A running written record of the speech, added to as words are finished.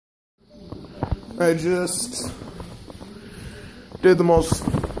I just did the most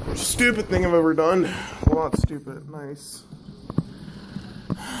stupid thing I've ever done. Well, not stupid, nice.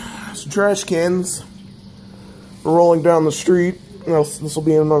 Some trash cans are rolling down the street. This will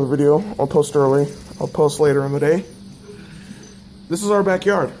be in another video. I'll post early. I'll post later in the day. This is our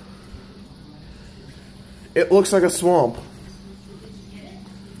backyard. It looks like a swamp.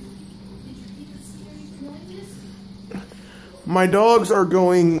 My dogs are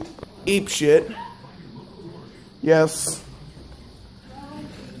going ape shit. Yes.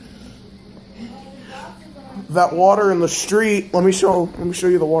 That water in the street. Let me show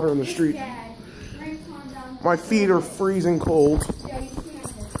you the water in the street. My feet are freezing cold.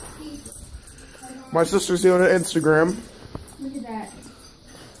 My sister's doing an Instagram. Look at that.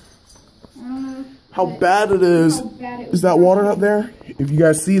 I don't know how bad it is. Is that water out there? If you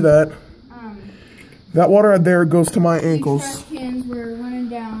guys see that. That water out there goes to my ankles. Trash cans were running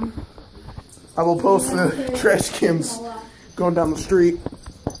down. I will post the trash cans going down the street.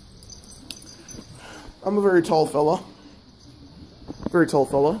 I'm a very tall fella. Very tall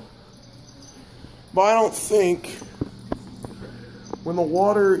fella. But I don't think when the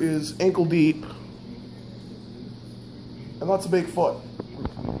water is ankle deep, and that's a big foot.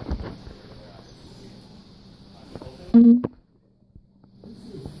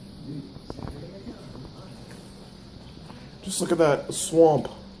 Just look at that swamp.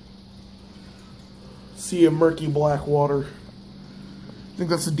 See a murky black water. I think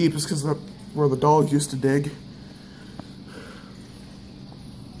that's the deepest because that's where the dog used to dig.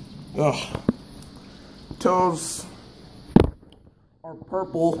 Ugh. Toes are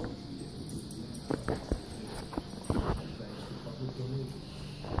purple.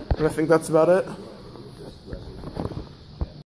 And I think that's about it.